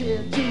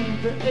wheelchair to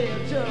the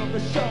edge of the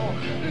shore.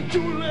 In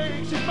 2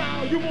 legs she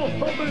found you won't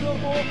hurt her no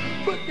more.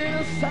 But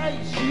then a sight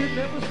she had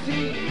never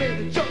seen made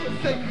her jump and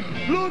say,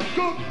 look,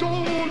 a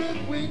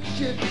golden wing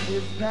ship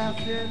is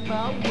passing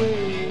my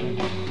way.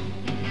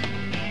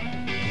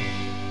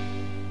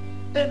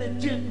 And it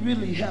didn't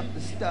really have to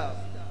stop.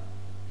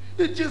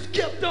 It just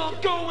kept on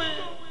going.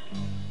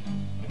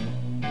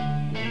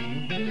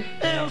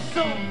 And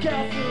some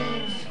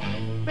castles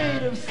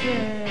made of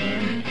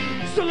sand,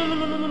 so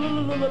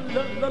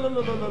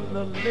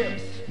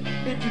lips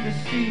into the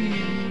sea.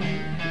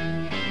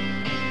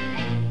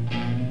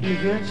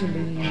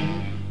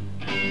 Eventually.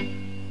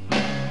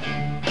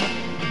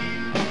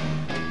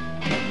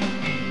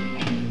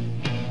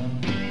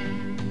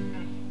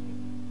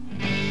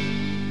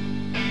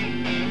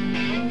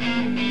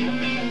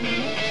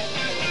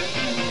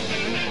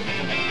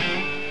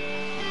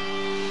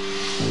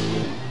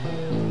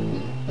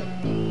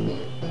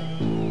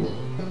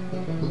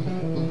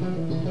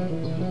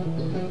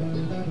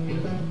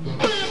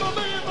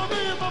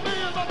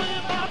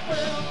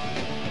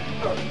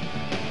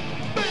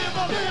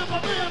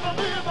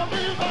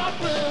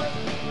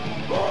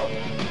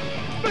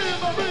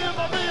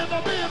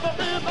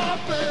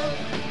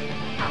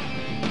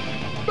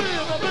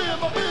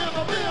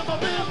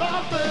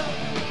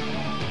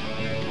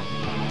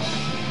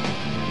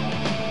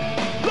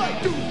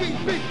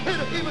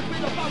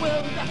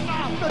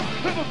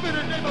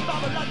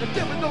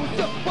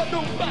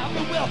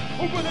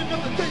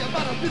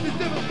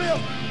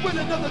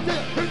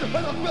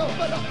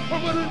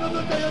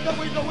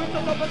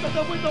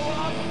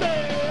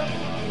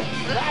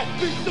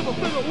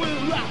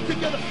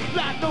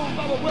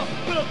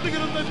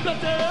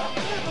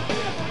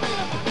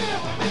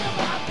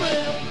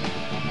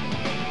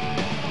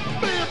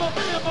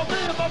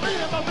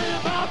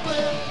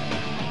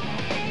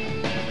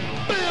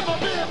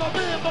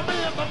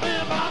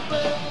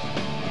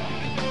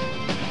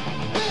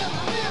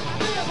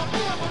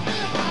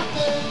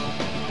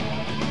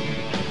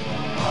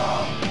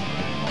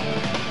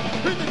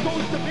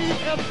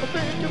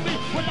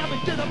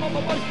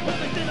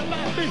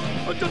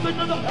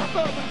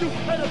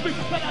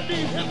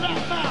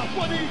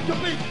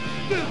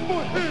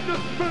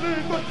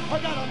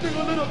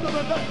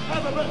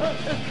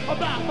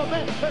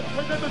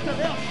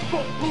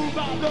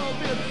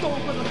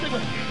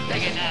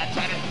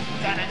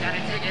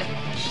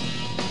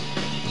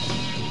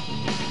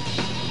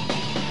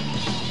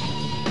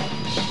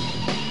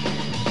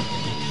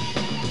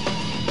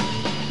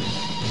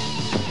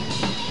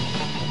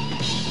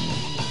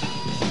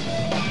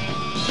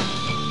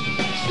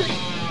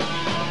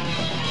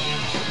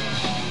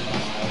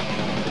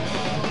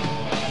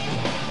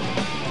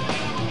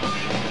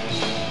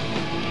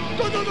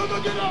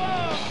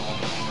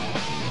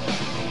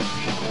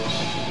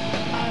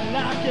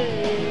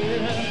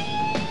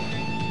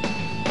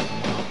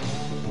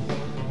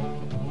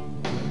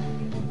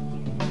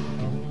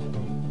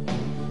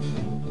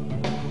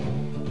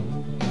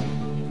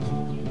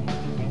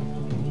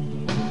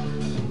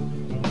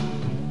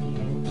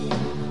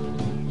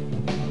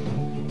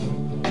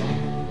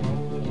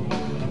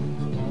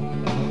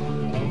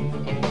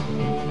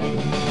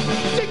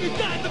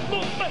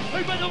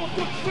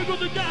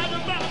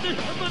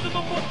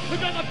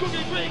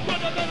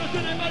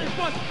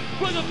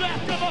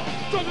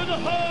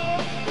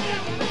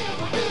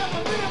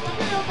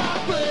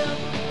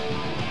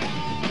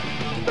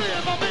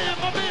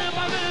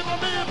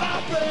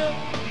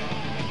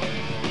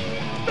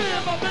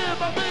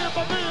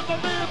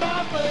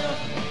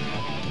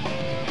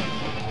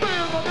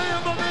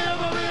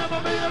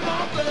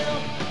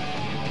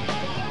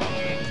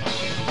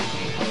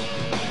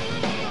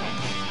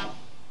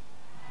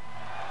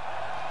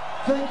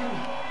 Thank you.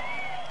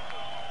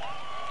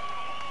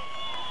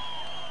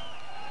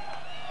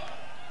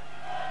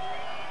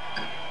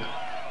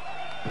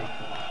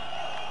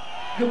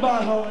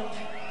 Goodbye,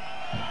 Holland.